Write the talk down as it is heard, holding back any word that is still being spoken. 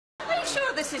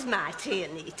sure this is my tea,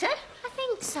 Anita? I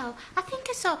think so. I think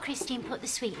I saw Christine put the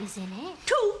sweeteners in it.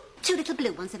 Two little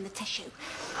blue ones in the tissue.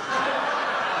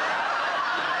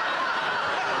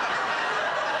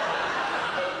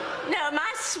 No,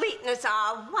 my sweeteners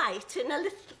are white in a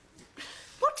little...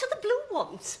 What are the blue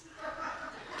ones?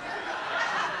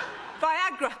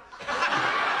 Viagra.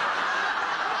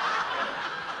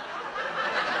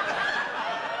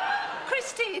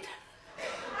 Christine,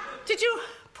 did you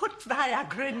put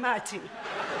Viagra in my tea?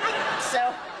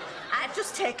 So, I've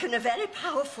just taken a very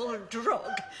powerful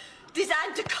drug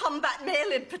designed to combat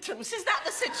male impotence. Is that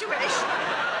the situation?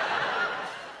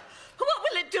 What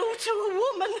will it do to a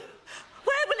woman?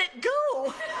 Where will it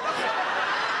go?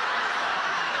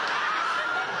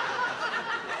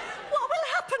 What will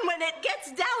happen when it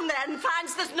gets down there and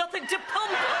finds there's nothing to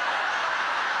pump?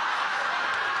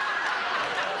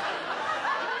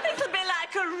 It'll be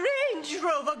like a Range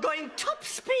Rover going top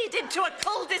speed into a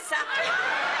cul-de-sac.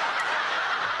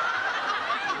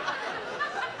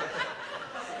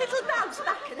 It'll bounce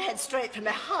back and head straight for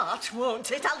my heart,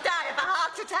 won't it? I'll die of a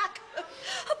heart attack.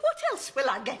 What else will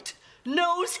I get?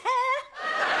 Nose hair?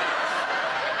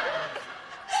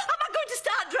 Am I going to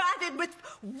start driving with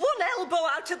one elbow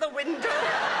out of the window?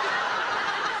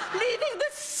 Leaving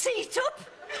the seat up?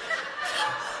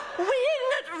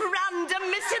 Weeing at random,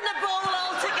 missing the ball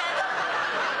altogether?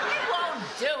 It won't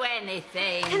do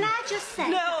anything. Can I just say...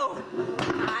 No,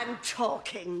 I'm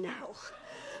talking now.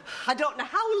 I don't know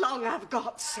how long I've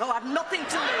got, so I've nothing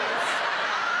to lose.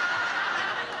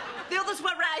 The others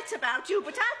were right about you,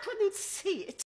 but I couldn't see it.